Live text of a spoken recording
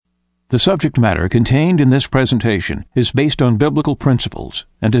The subject matter contained in this presentation is based on biblical principles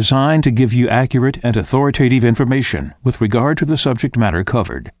and designed to give you accurate and authoritative information with regard to the subject matter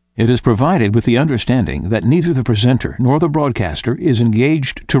covered. It is provided with the understanding that neither the presenter nor the broadcaster is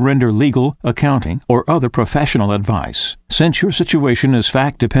engaged to render legal, accounting, or other professional advice. Since your situation is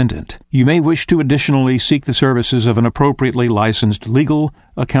fact-dependent, you may wish to additionally seek the services of an appropriately licensed legal,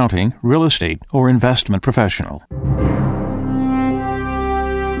 accounting, real estate, or investment professional.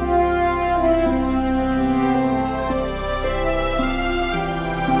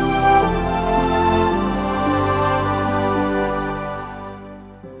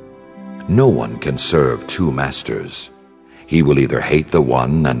 No one can serve two masters. He will either hate the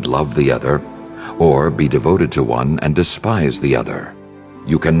one and love the other, or be devoted to one and despise the other.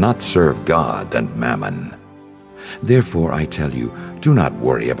 You cannot serve God and mammon. Therefore, I tell you, do not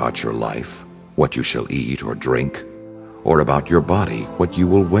worry about your life, what you shall eat or drink, or about your body, what you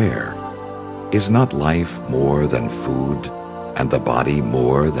will wear. Is not life more than food, and the body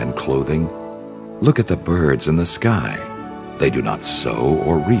more than clothing? Look at the birds in the sky. They do not sow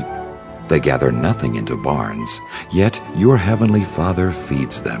or reap. They gather nothing into barns, yet your heavenly Father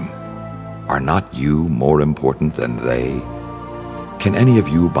feeds them. Are not you more important than they? Can any of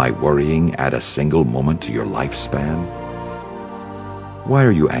you, by worrying, add a single moment to your lifespan? Why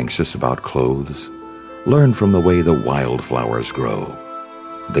are you anxious about clothes? Learn from the way the wildflowers grow.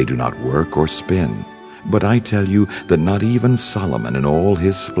 They do not work or spin, but I tell you that not even Solomon in all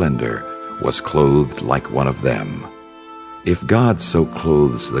his splendor was clothed like one of them. If God so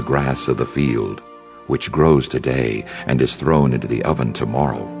clothes the grass of the field, which grows today and is thrown into the oven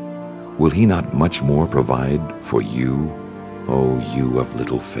tomorrow, will he not much more provide for you, O you of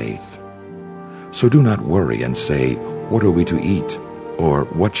little faith? So do not worry and say, what are we to eat? Or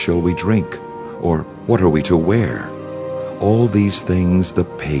what shall we drink? Or what are we to wear? All these things the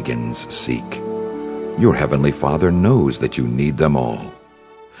pagans seek. Your heavenly Father knows that you need them all.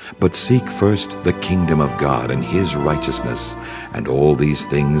 But seek first the kingdom of God and his righteousness, and all these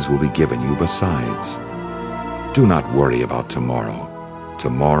things will be given you besides. Do not worry about tomorrow.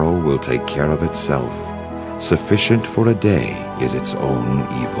 Tomorrow will take care of itself. Sufficient for a day is its own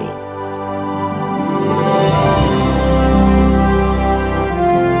evil.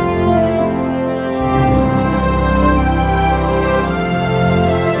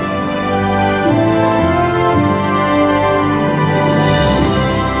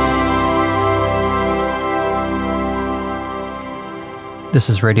 This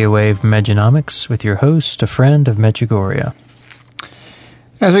is Radio Wave Mejanomics with your host, a friend of Medjugorje.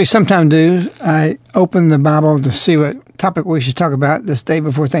 As we sometimes do, I open the Bible to see what topic we should talk about this day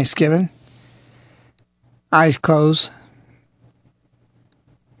before Thanksgiving. Eyes closed.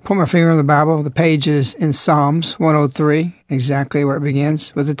 Put my finger on the Bible. The page is in Psalms 103, exactly where it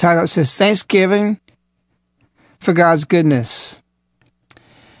begins, with the title. It says, Thanksgiving for God's Goodness.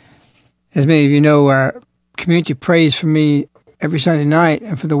 As many of you know, our community prays for me every Sunday night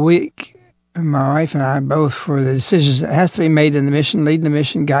and for the week, and my wife and I both, for the decisions that has to be made in the mission, leading the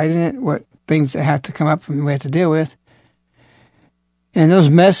mission, guiding it, what things that have to come up and we have to deal with. And those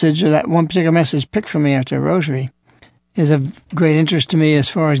message, or that one particular message picked for me after a rosary, is of great interest to me as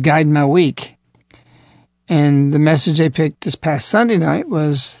far as guiding my week. And the message they picked this past Sunday night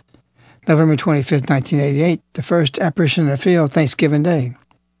was November 25th, 1988, the first apparition in the field, Thanksgiving Day.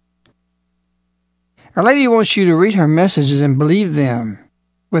 Our Lady wants you to read her messages and believe them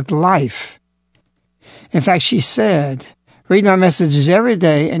with life. In fact, she said, read my messages every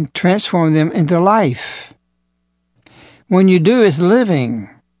day and transform them into life. When you do, it's living.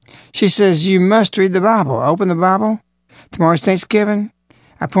 She says, you must read the Bible. Open the Bible. Tomorrow's Thanksgiving.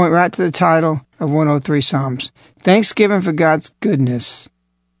 I point right to the title of 103 Psalms. Thanksgiving for God's Goodness.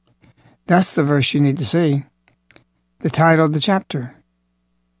 That's the verse you need to see. The title of the chapter.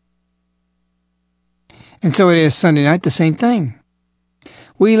 And so it is Sunday night, the same thing.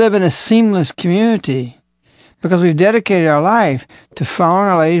 We live in a seamless community because we've dedicated our life to following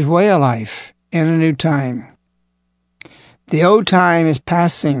Our Lady's way of life in a new time. The old time is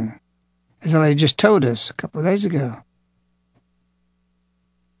passing, as Our Lady just told us a couple of days ago.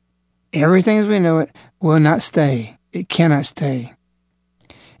 Everything as we know it will not stay. It cannot stay.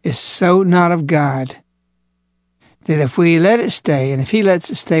 It's so not of God that if we let it stay, and if he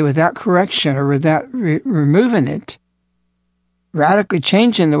lets it stay without correction or without removing it, radically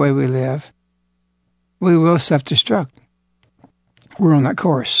changing the way we live, we will self-destruct. We're on that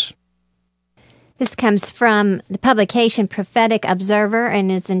course. This comes from the publication Prophetic Observer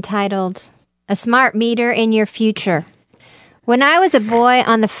and is entitled, A Smart Meter in Your Future. When I was a boy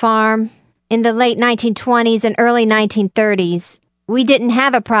on the farm in the late 1920s and early 1930s, we didn't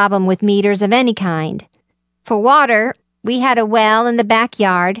have a problem with meters of any kind. For water, we had a well in the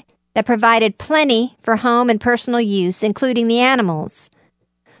backyard that provided plenty for home and personal use, including the animals.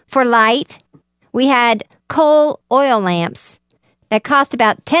 For light, we had coal oil lamps that cost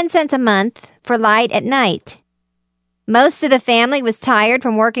about 10 cents a month for light at night. Most of the family was tired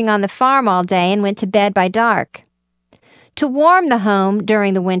from working on the farm all day and went to bed by dark. To warm the home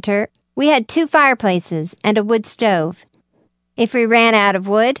during the winter, we had 2 fireplaces and a wood stove. If we ran out of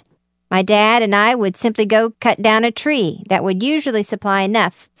wood, my dad and I would simply go cut down a tree that would usually supply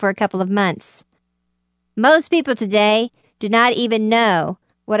enough for a couple of months. Most people today do not even know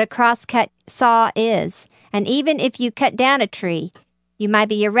what a crosscut saw is, and even if you cut down a tree, you might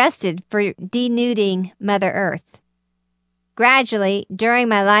be arrested for denuding Mother Earth. Gradually, during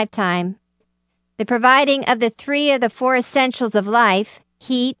my lifetime, the providing of the 3 of the 4 essentials of life,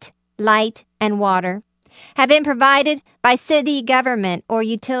 heat, light, and water, have been provided by city government or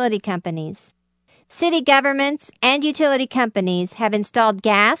utility companies. City governments and utility companies have installed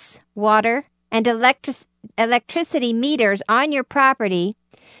gas, water, and electricity meters on your property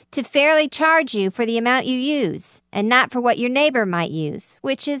to fairly charge you for the amount you use and not for what your neighbor might use,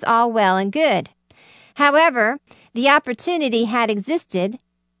 which is all well and good. However, the opportunity had existed,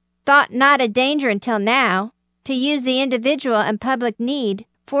 thought not a danger until now, to use the individual and public need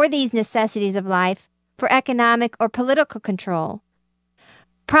for these necessities of life for economic or political control.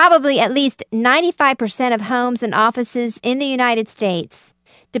 Probably at least 95% of homes and offices in the United States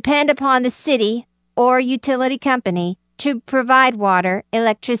depend upon the city or utility company to provide water,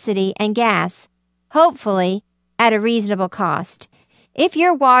 electricity, and gas, hopefully at a reasonable cost. If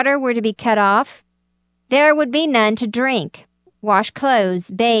your water were to be cut off, there would be none to drink, wash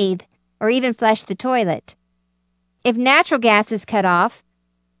clothes, bathe, or even flush the toilet. If natural gas is cut off,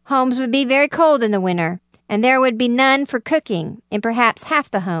 homes would be very cold in the winter, and there would be none for cooking in perhaps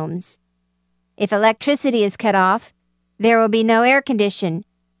half the homes. If electricity is cut off, there will be no air condition,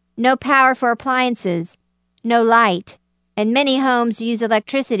 no power for appliances, no light, and many homes use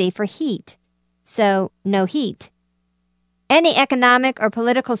electricity for heat, so no heat. Any economic or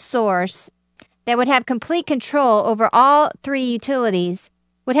political source that would have complete control over all 3 utilities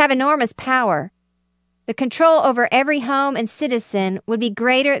would have enormous power. The control over every home and citizen would be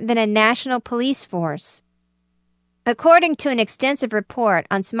greater than a national police force. According to an extensive report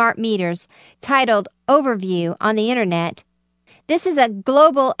on smart meters titled Overview on the Internet, this is a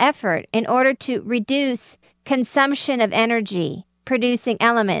global effort in order to reduce consumption of energy, producing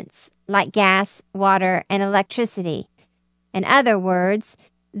elements like gas, water, and electricity. In other words,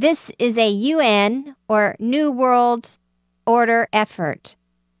 this is a UN or New World Order effort.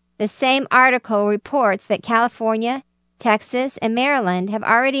 The same article reports that California, Texas, and Maryland have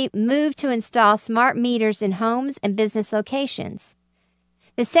already moved to install smart meters in homes and business locations.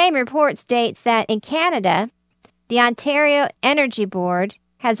 The same report states that in Canada, the Ontario Energy Board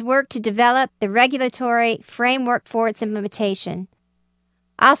has worked to develop the regulatory framework for its implementation.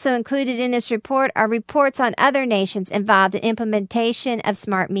 Also included in this report are reports on other nations involved in implementation of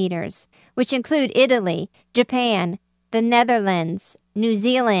smart meters, which include Italy, Japan, the Netherlands, New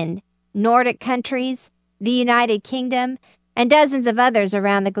Zealand, Nordic countries, the United Kingdom, and dozens of others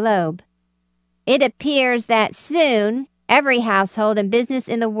around the globe. It appears that soon every household and business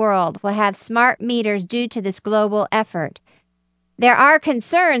in the world will have smart meters due to this global effort. There are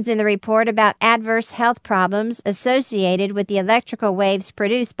concerns in the report about adverse health problems associated with the electrical waves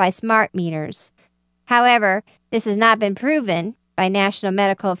produced by smart meters. However, this has not been proven by national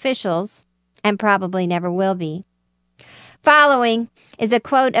medical officials and probably never will be. Following is a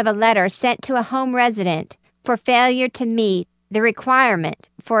quote of a letter sent to a home resident for failure to meet the requirement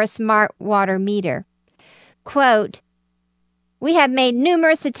for a smart water meter. Quote, "We have made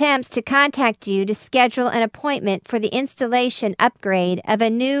numerous attempts to contact you to schedule an appointment for the installation upgrade of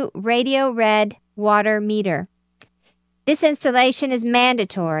a new radio red water meter. This installation is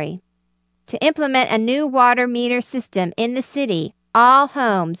mandatory. To implement a new water meter system in the city, all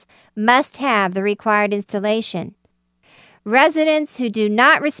homes must have the required installation. Residents who do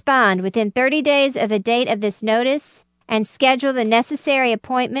not respond within 30 days of the date of this notice and schedule the necessary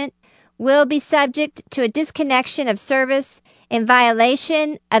appointment will be subject to a disconnection of service in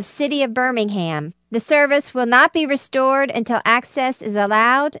violation of City of Birmingham. The service will not be restored until access is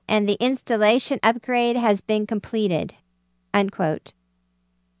allowed and the installation upgrade has been completed." Unquote.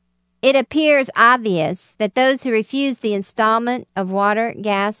 It appears obvious that those who refuse the installment of water,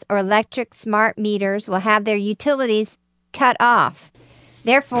 gas, or electric smart meters will have their utilities cut off.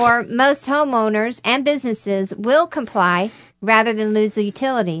 Therefore, most homeowners and businesses will comply rather than lose the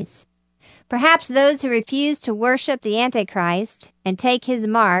utilities. Perhaps those who refuse to worship the Antichrist and take his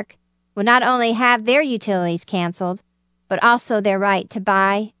mark will not only have their utilities canceled, but also their right to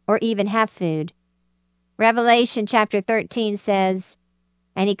buy or even have food. Revelation chapter 13 says,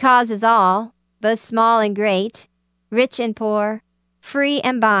 "And he causes all, both small and great, rich and poor, free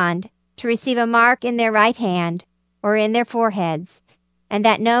and bond, to receive a mark in their right hand or in their foreheads, and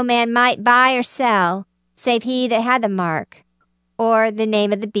that no man might buy or sell, save he that had the mark, or the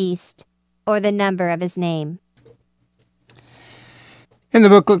name of the beast, or the number of his name." In the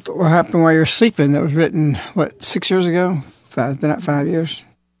book, Look What Happened While You're Sleeping, that was written, 6 years ago? Been out 5 years?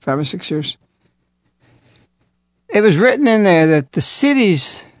 5 or 6 years? It was written in there that the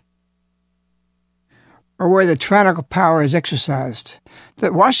cities are where the tyrannical power is exercised.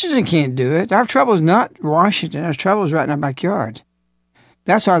 That Washington can't do it. Our trouble is not Washington. Our trouble is right in our backyard.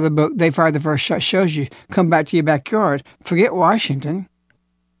 That's why the book, They Fired the First Shot, shows you, come back to your backyard. Forget Washington.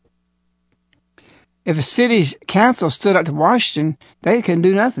 If a city's council stood up to Washington, they can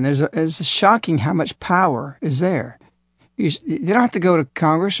do nothing. It's shocking how much power is there. They don't have to go to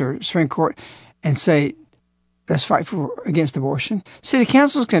Congress or Supreme Court and say, let's fight against abortion. City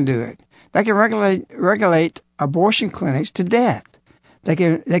councils can do it. They can regulate abortion clinics to death. They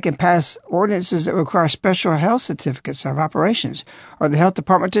can pass ordinances that require special health certificates of operations or the health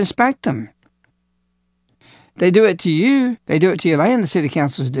department to inspect them. They do it to you. They do it to your land, the city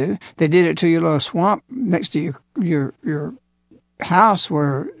councils do. They did it to your little swamp next to your house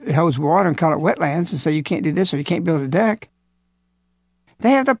where it holds water and call it wetlands and say you can't do this or you can't build a deck.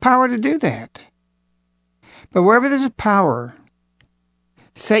 They have the power to do that. But wherever there's a power,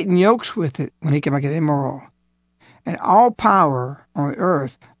 Satan yokes with it when he can make it immoral. And all power on the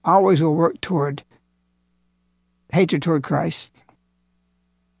earth always will work toward hatred toward Christ.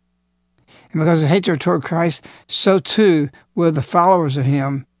 And because of hatred toward Christ, so too will the followers of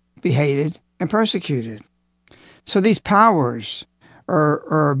him be hated and persecuted. So these powers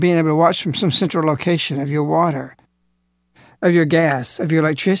are being able to watch from some central location of your water, of your gas, of your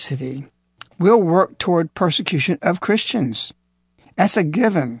electricity, will work toward persecution of Christians. That's a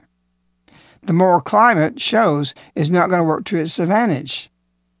given. The moral climate shows is not going to work to its advantage.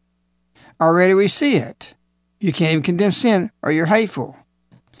 Already we see it. You can't even condemn sin or you're hateful.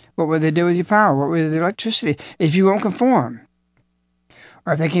 What will they do with your power? What will they do with your electricity if you won't conform?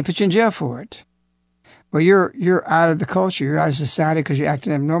 Or if they can't put you in jail for it? Well, you're out of the culture. You're out of society because you're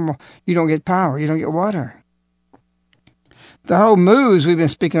acting abnormal. You don't get power. You don't get water. The whole moves we've been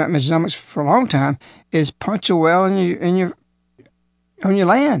speaking about Mejanomics for a long time is punch a well on your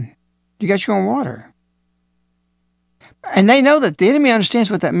land. You got your own water. And they know that the enemy understands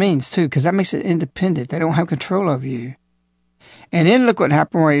what that means, too, because that makes it independent. They don't have control over you. And then look what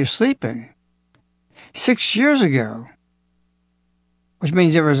happened while you're sleeping. 6 years ago, which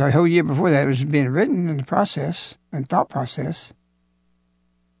means there was a whole year before that, it was being written in the process, and thought process,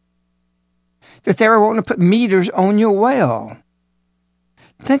 that they were wanting to put meters on your well.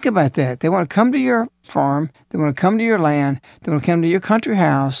 Think about that. They want to come to your farm. They want to come to your land. They want to come to your country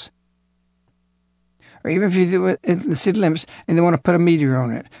house, or even if you do it in the city limits, and they want to put a meter on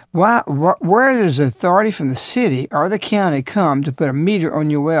it. Why? Where does authority from the city or the county come to put a meter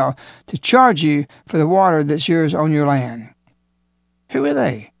on your well to charge you for the water that's yours on your land? Who are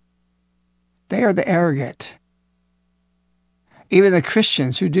they? They are the arrogant. Even the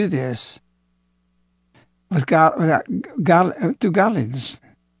Christians who do this through godliness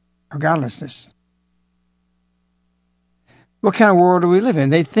or godlessness. What kind of world do we live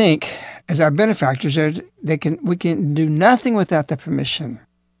in? They think, as our benefactors, we can do nothing without their permission.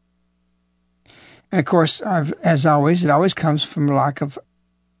 And of course, as always, it always comes from a lack of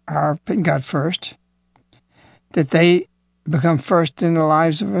our putting God first, that they become first in the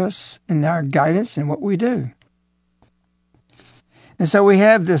lives of us and our guidance and what we do. And so we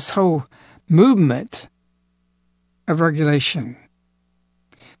have this whole movement of regulation.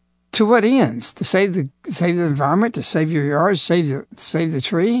 To what ends? To save the environment, to save your yard, save the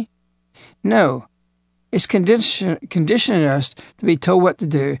tree? No. It's conditioning us to be told what to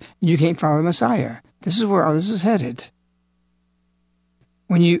do, and you can't follow the Messiah. This is where all this is headed.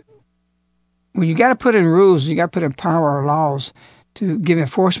 When you got to put in rules, you got to put in power or laws to give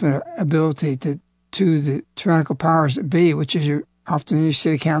enforcement ability to the tyrannical powers that be, which is often your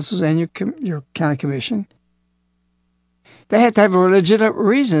city councils and your county commission. They have to have legitimate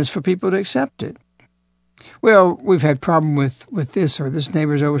reasons for people to accept it. Well, we've had problem with this, or this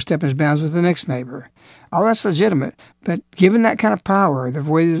neighbor's overstepping his bounds with the next neighbor. All that's legitimate, but given that kind of power, the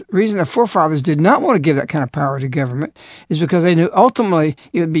reason the forefathers did not want to give that kind of power to government is because they knew ultimately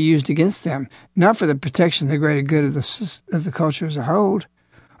it would be used against them, not for the protection of the greater good of the culture as a whole,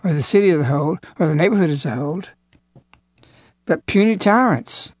 or the city as a whole, or the neighborhood as a whole. But puny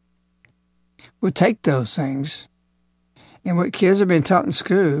tyrants will take those things. And what kids are being taught in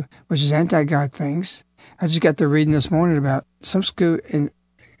school, which is anti-God things, I just got to reading this morning about some school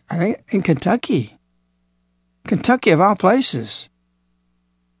I think in Kentucky of all places,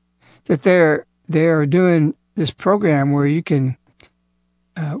 that they're doing this program where you can,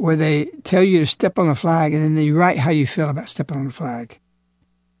 where they tell you to step on the flag, and then they write how you feel about stepping on the flag.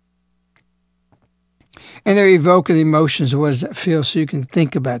 And they're evoking emotions of what does that feel, so you can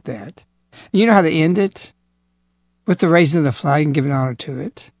think about that. And you know how they end it? With the raising of the flag and giving honor to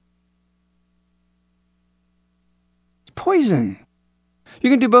it. It's poison. You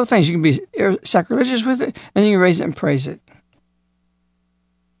can do both things. You can be sacrilegious with it, and you can raise it and praise it.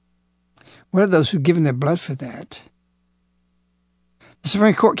 What are those who've given their blood for that? The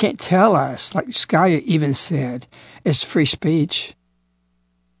Supreme Court can't tell us, like Scalia even said, it's free speech.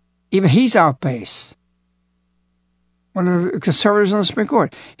 Even he's off base. One of the conservatives on the Supreme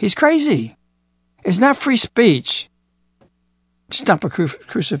Court. He's crazy. It's not free speech. Stomp a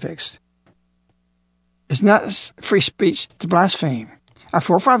crucifix. It's not free speech to blaspheme. Our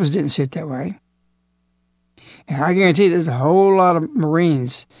forefathers didn't see it that way. And I guarantee there's a whole lot of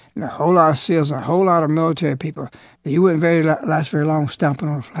Marines and a whole lot of SEALs and a whole lot of military people that you wouldn't last very long stomping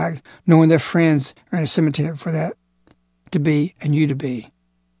on a flag, knowing their friends are in a cemetery for that to be and you to be.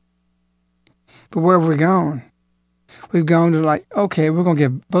 But where have we gone? We've gone to like, okay, we're going to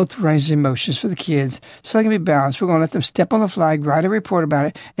give both ranges of emotions for the kids so they can be balanced. We're going to let them step on the flag, write a report about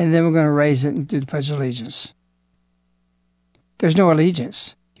it, and then we're going to raise it and do the Pledge of Allegiance. There's no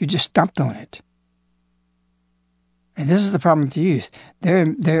allegiance. You just stomped on it. And this is the problem with the youth.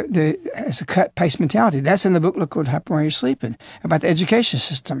 It's a cut-paste mentality. That's in the book, Look What Happened While You're Sleeping, about the education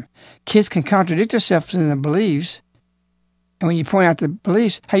system. Kids can contradict themselves in their beliefs. And when you point out the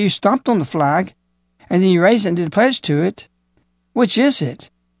beliefs, how you stomped on the flag, and then you raise it and did a pledge to it, which is it?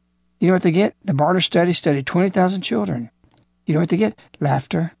 You know what they get? The Barter study studied 20,000 children. You know what they get?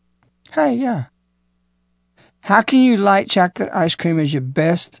 Laughter. Hey, yeah. How can you like chocolate ice cream as your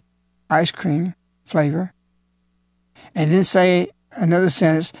best ice cream flavor, and then say another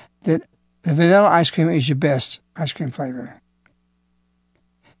sentence that the vanilla ice cream is your best ice cream flavor?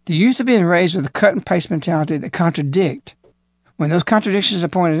 The youth are being raised with a cut and paste mentality that contradict. When those contradictions are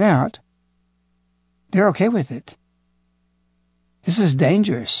pointed out, they're okay with it. This is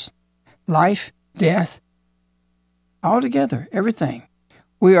dangerous. Life, death, all together, everything.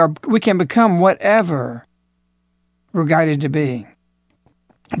 We can become whatever we're guided to be.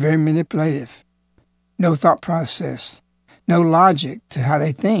 Very manipulative. No thought process. No logic to how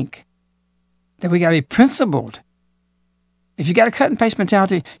they think. That we got to be principled. If you got a cut and paste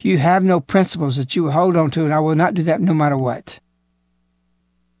mentality, you have no principles that you will hold on to, and I will not do that no matter what.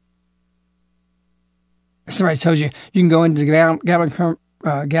 If somebody tells you can go into the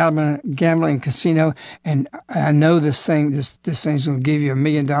gambling casino, and I know this thing's going to give you $1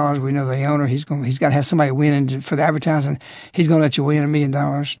 million. We know the owner. He's got to have somebody win for the advertising. He's going to let you win $1 million.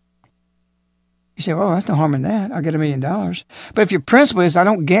 You say, well, that's no harm in that. I'll get $1 million. But if your principle is I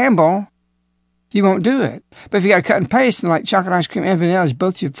don't gamble, you won't do it. But if you got to cut and paste and like chocolate ice cream and vanilla is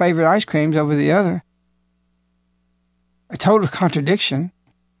both your favorite ice creams over the other, a total contradiction.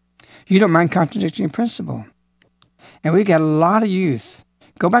 You don't mind contradicting your principle. And we've got a lot of youth.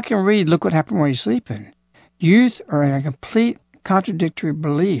 Go back and read Look What Happened While You're Sleeping. Youth are in a complete contradictory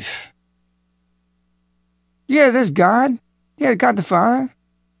belief. Yeah, there's God. Yeah, God the Father.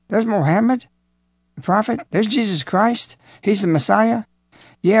 There's Muhammad, the prophet. There's Jesus Christ. He's the Messiah.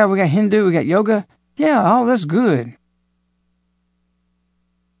 Yeah, we got Hindu. We got yoga. Yeah, all that's good.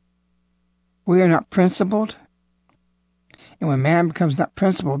 We are not principled. And when man becomes not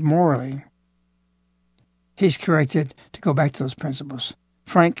principled morally, he's corrected to go back to those principles.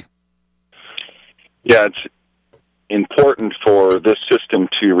 Frank? Yeah, it's important for this system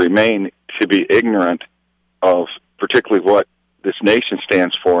to be ignorant of particularly what this nation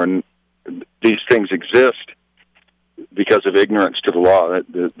stands for. And these things exist because of ignorance to the law.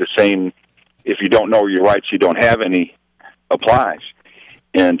 The same, if you don't know your rights, you don't have any, applies.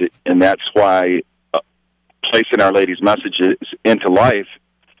 And that's why placing Our Lady's messages into life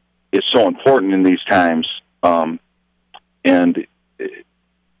is so important in these times. And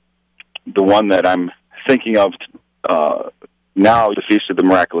the one that I'm thinking of now is the Feast of the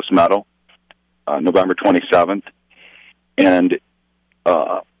Miraculous Medal, November 27th. And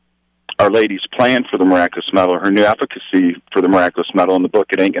Our Lady's plan for the Miraculous Medal, her new efficacy for the Miraculous Medal in the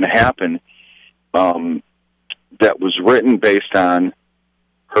book, It Ain't Gonna Happen, that was written based on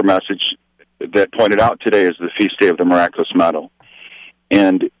her message that pointed out today is the feast day of the Miraculous Medal.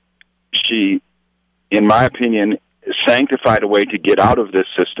 And she, in my opinion, sanctified a way to get out of this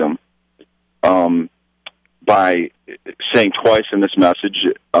system by saying twice in this message,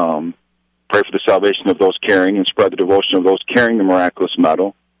 pray for the salvation of those carrying and spread the devotion of those carrying the miraculous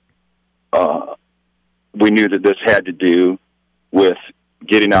metal. We knew that this had to do with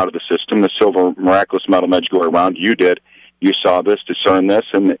getting out of the system. The silver miraculous metal Medjugorje round, you did. You saw this, discerned this,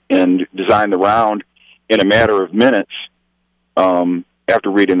 and designed the round in a matter of minutes after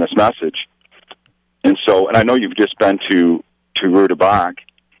reading this message. And so, and I know you've just been to Rudebach,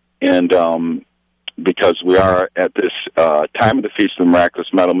 and because we are at this time of the Feast of the Miraculous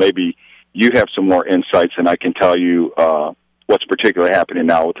Metal, maybe you have some more insights, and I can tell you what's particularly happening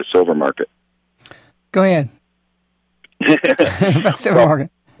now with the silver market. Go ahead. About silver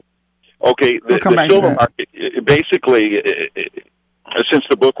market. Okay, the silver market, basically, since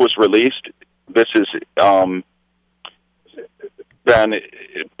the book was released, this has been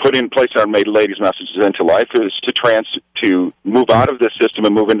put in place. Our Made Ladies' Messages into Life is to move out of this system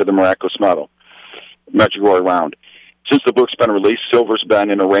and move into the miraculous metal, Medjugorje round. Since the book's been released, silver's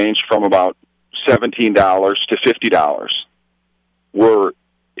been in a range from about $17 to $50. We're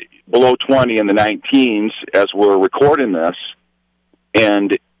below 20 in the 19s as we're recording this,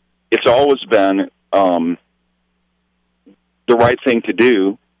 and it's always been the right thing to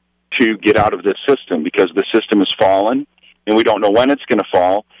do to get out of this system, because the system has fallen, and we don't know when it's going to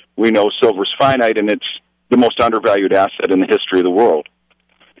fall. We know silver's finite, and it's the most undervalued asset in the history of the world.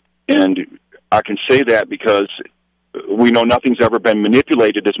 And I can say that because we know nothing's ever been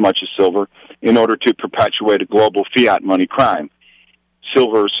manipulated as much as silver in order to perpetuate a global fiat money crime.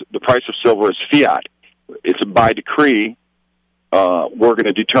 The price of silver is fiat. It's by decree. We're going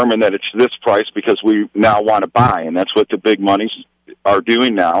to determine that it's this price because we now want to buy, and that's what the big monies are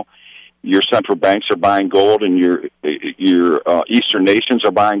doing now. Your central banks are buying gold, and your Eastern nations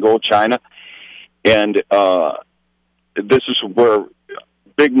are buying gold, China. And this is where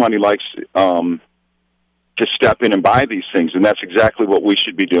big money likes to step in and buy these things, and that's exactly what we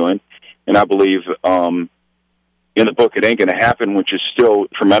should be doing. And I believe in the book, It Ain't Gonna Happen, which is still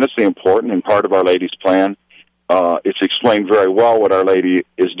tremendously important and part of Our Lady's plan. It's explained very well what Our Lady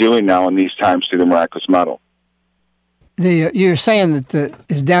is doing now in these times through the miraculous metal. You're saying that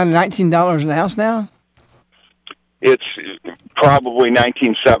it's down to $19 an ounce now? It's probably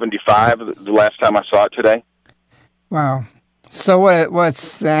 $19.75 the last time I saw it today. Wow. So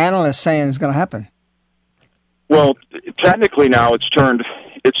what's the analyst saying is going to happen? Well, technically now it's turned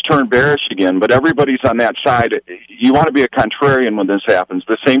bearish again, but everybody's on that side. You want to be a contrarian when this happens.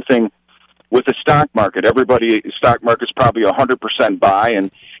 The same thing with the stock market. Stock market's probably 100% buy, and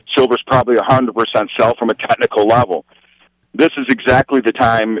silver's probably 100% sell from a technical level. This is exactly the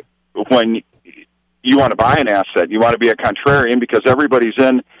time when you want to buy an asset. You want to be a contrarian because everybody's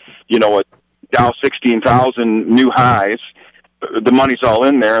in, a Dow 16,000 new highs. The money's all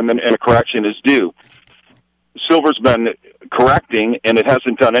in there, and a correction is due. Silver's been correcting, and it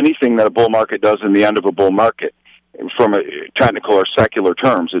hasn't done anything that a bull market does in the end of a bull market from a technical or secular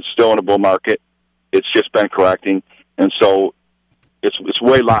terms. It's still in a bull market. It's just been correcting, and so it's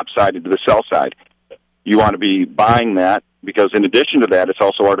way lopsided to the sell side. You want to be buying that because in addition to that, it's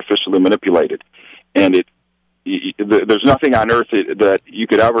also artificially manipulated. And there's nothing on earth that you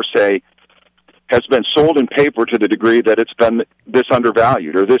could ever say has been sold in paper to the degree that it's been this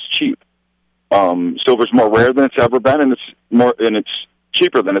undervalued or this cheap. Silver's more rare than it's ever been, and it's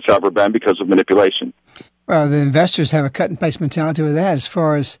cheaper than it's ever been because of manipulation. Well, the investors have a cut and paste mentality with that, as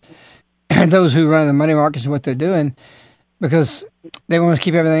far as those who run the money markets and what they're doing, because they want to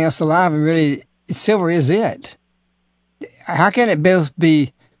keep everything else alive, and really, silver is it. How can it both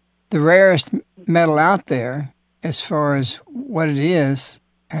be the rarest metal out there as far as what it is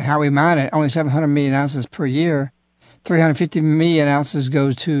and how we mine it? Only 700 million ounces per year. 350 million ounces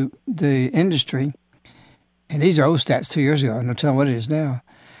goes to the industry. And these are old stats 2 years ago. No telling what it is now.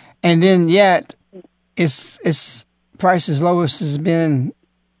 And then yet, its price is lowest has been in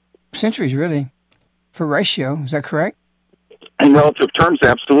centuries, really, for ratio. Is that correct? In relative terms,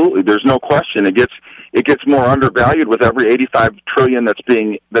 absolutely. There's no question. It gets more undervalued with every 85 trillion that's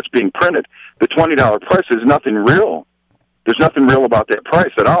being printed. The $20 price is nothing real. There's nothing real about that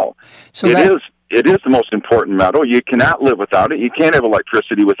price at all. So it is the most important metal. You cannot live without it. You can't have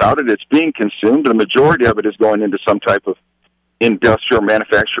electricity without it. It's being consumed. The majority of it is going into some type of industrial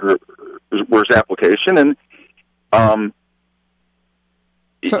manufacturer's application, and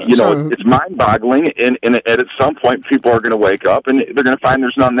it's mind-boggling. And at some point, people are going to wake up, and they're going to find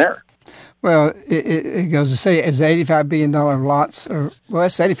there's none there. Well, it goes to say it's $85 billion lots, it's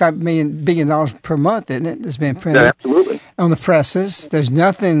 $85 billion per month, isn't it? That's being printed. Yeah, absolutely. On the presses. There's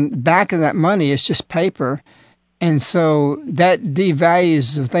nothing back of that money. It's just paper. And so that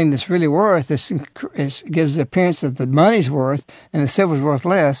devalues the thing that's really worth. It gives the appearance that the money's worth and the silver's worth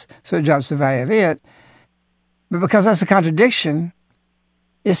less, so it drops the value of it. But because that's a contradiction,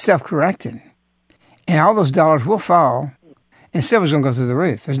 it's self-correcting. And all those dollars will fall, and silver's going to go through the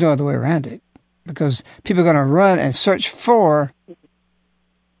roof. There's no other way around it. Because people are going to run and search for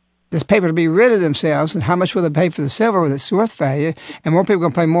this paper to be rid of themselves, and how much will they pay for the silver with its worth value? And more people are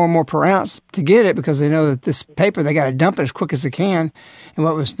going to pay more and more per ounce to get it because they know that this paper, they got to dump it as quick as they can. And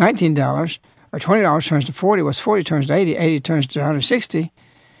what was $19 or $20 turns to $40, what's $40 turns to $80, $80 turns to $160.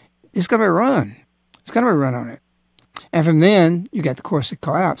 It's going to be run. It's going to be run on it. And from then, you got the course of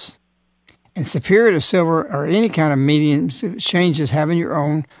collapse. And superior to silver or any kind of medium exchange is having your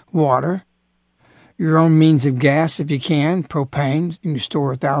own water, your own means of gas if you can, propane. You can store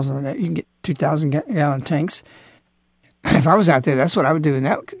 1,000 of that. You can get 2,000-gallon tanks. If I was out there, that's what I would do in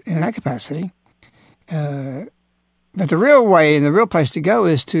that capacity. But the real way and the real place to go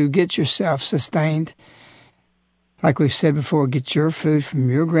is to get yourself sustained. Like we've said before, get your food from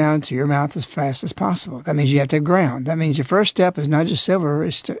your ground to your mouth as fast as possible. That means you have to have ground. That means your first step is not just silver,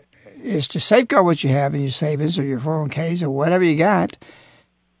 is to safeguard what you have in your savings or your 401ks or whatever you got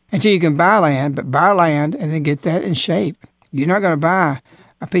until you can buy land, but buy land and then get that in shape. You're not going to buy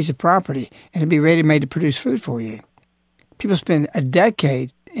a piece of property and it'll be ready-made to produce food for you. People spend a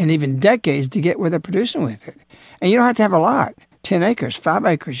decade and even decades to get where they're producing with it. And you don't have to have a lot. 10 acres, 5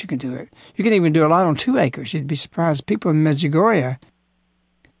 acres, you can do it. You can even do a lot on 2 acres. You'd be surprised. People in Medjugorje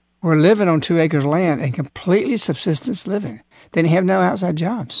were living on 2 acres of land and completely subsistence living. They didn't have no outside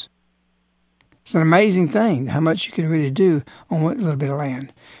jobs. It's an amazing thing how much you can really do on what little bit of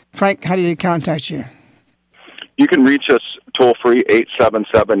land. Frank, how do you contact you? You can reach us toll-free,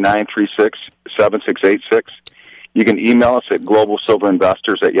 877-936-7686. You can email us at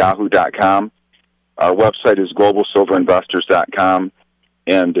globalsilverinvestors@yahoo.com. Our website is globalsilverinvestors.com,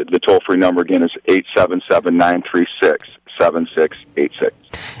 and the toll-free number again is 877-936-7686.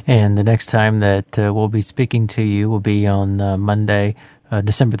 And the next time that we'll be speaking to you will be on Monday,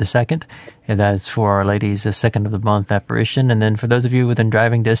 December the 2nd, and that's for Our Lady's second of the month apparition. And then for those of you within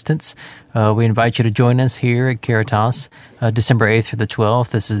driving distance, we invite you to join us here at Caritas, December 8th through the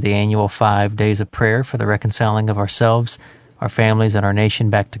 12th. This is the annual 5 days of prayer for the reconciling of ourselves, our families, and our nation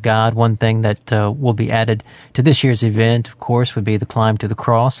back to God. One thing that will be added to this year's event, of course, would be the climb to the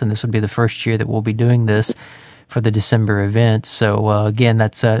cross, and this would be the first year that we'll be doing this for the December event. So again,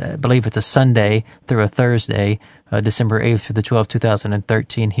 that's I believe it's a Sunday through a Thursday, December 8th through the 12th,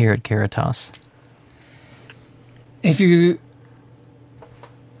 2013, here at Caritas. If you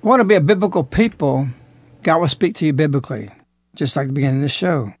want to be a biblical people, God will speak to you biblically, just like the beginning of the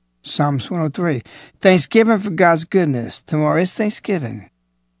show. Psalms 103. Thanksgiving for God's goodness. Tomorrow is Thanksgiving.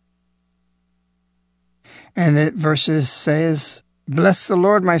 And the verses says, bless the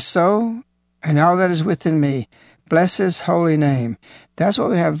Lord, my soul, and all that is within me. Bless his holy name. That's what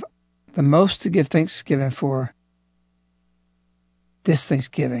we have the most to give thanksgiving for this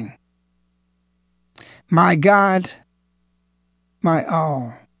Thanksgiving. My God, my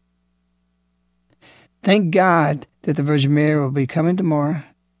all. Thank God that the Virgin Mary will be coming tomorrow,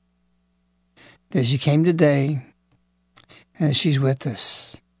 that she came today, and that she's with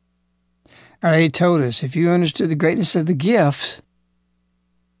us. Our Lady told us, if you understood the greatness of the gifts,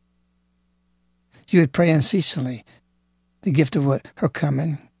 you would pray unceasingly. The gift of what? Her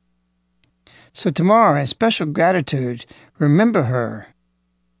coming. So tomorrow, in special gratitude, remember her.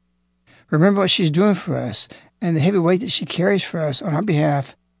 Remember what she's doing for us and the heavy weight that she carries for us on our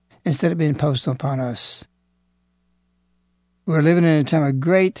behalf instead of being imposed upon us. We're living in a time of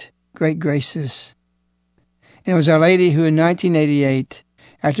great, great graces. And it was Our Lady who in 1988,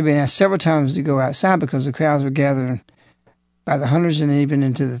 after being asked several times to go outside because the crowds were gathering by the hundreds and even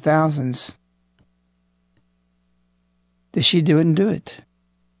into the thousands, that she wouldn't do it.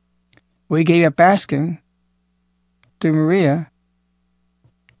 We gave up asking through Maria.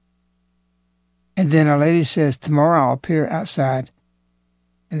 And then Our Lady says, tomorrow I'll appear outside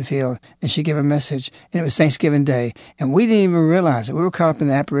in the field. And she gave a message. And it was Thanksgiving Day. And we didn't even realize it. We were caught up in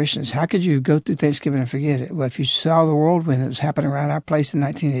the apparitions. How could you go through Thanksgiving and forget it? Well, if you saw the whirlwind that was happening around our place in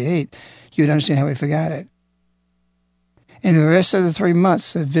 1988, you would understand how we forgot it. And the rest of the 3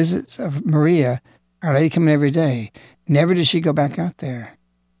 months of visits of Maria, Our Lady coming every day, never did she go back out there.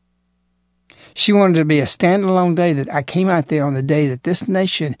 She wanted to be a standalone day that I came out there on the day that this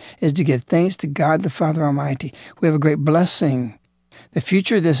nation is to give thanks to God the Father Almighty. We have a great blessing The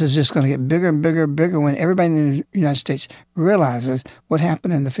future of this is just going to get bigger and bigger and bigger when everybody in the United States realizes what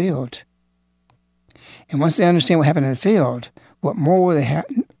happened in the field. And once they understand what happened in the field, what more will they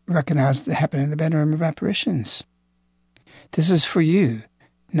recognize that happened in the bedroom of apparitions? This is for you,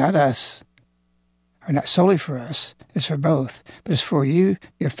 not us, or not solely for us. It's for both, but it's for you,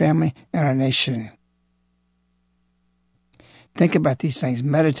 your family, and our nation. Think about these things.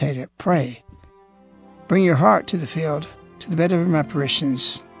 Meditate it. Pray. Bring your heart to the field, to the bedroom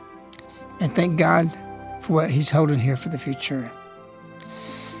apparitions, and thank God for what He's holding here for the future.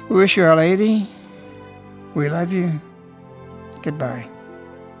 We wish you Our Lady. We love you. Goodbye.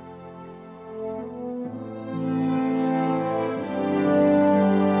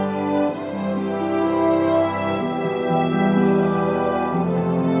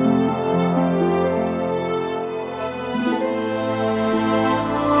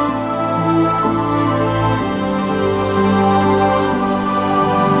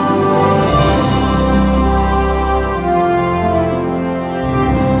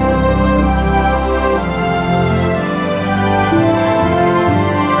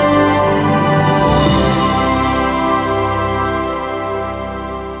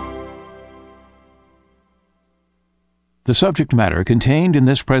 The subject matter contained in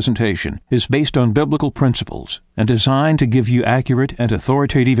this presentation is based on biblical principles and designed to give you accurate and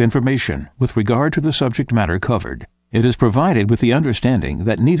authoritative information with regard to the subject matter covered. It is provided with the understanding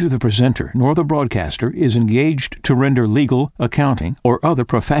that neither the presenter nor the broadcaster is engaged to render legal, accounting, or other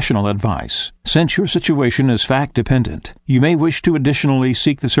professional advice. Since your situation is fact-dependent, you may wish to additionally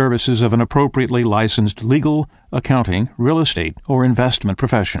seek the services of an appropriately licensed legal, accounting, real estate, or investment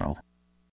professional.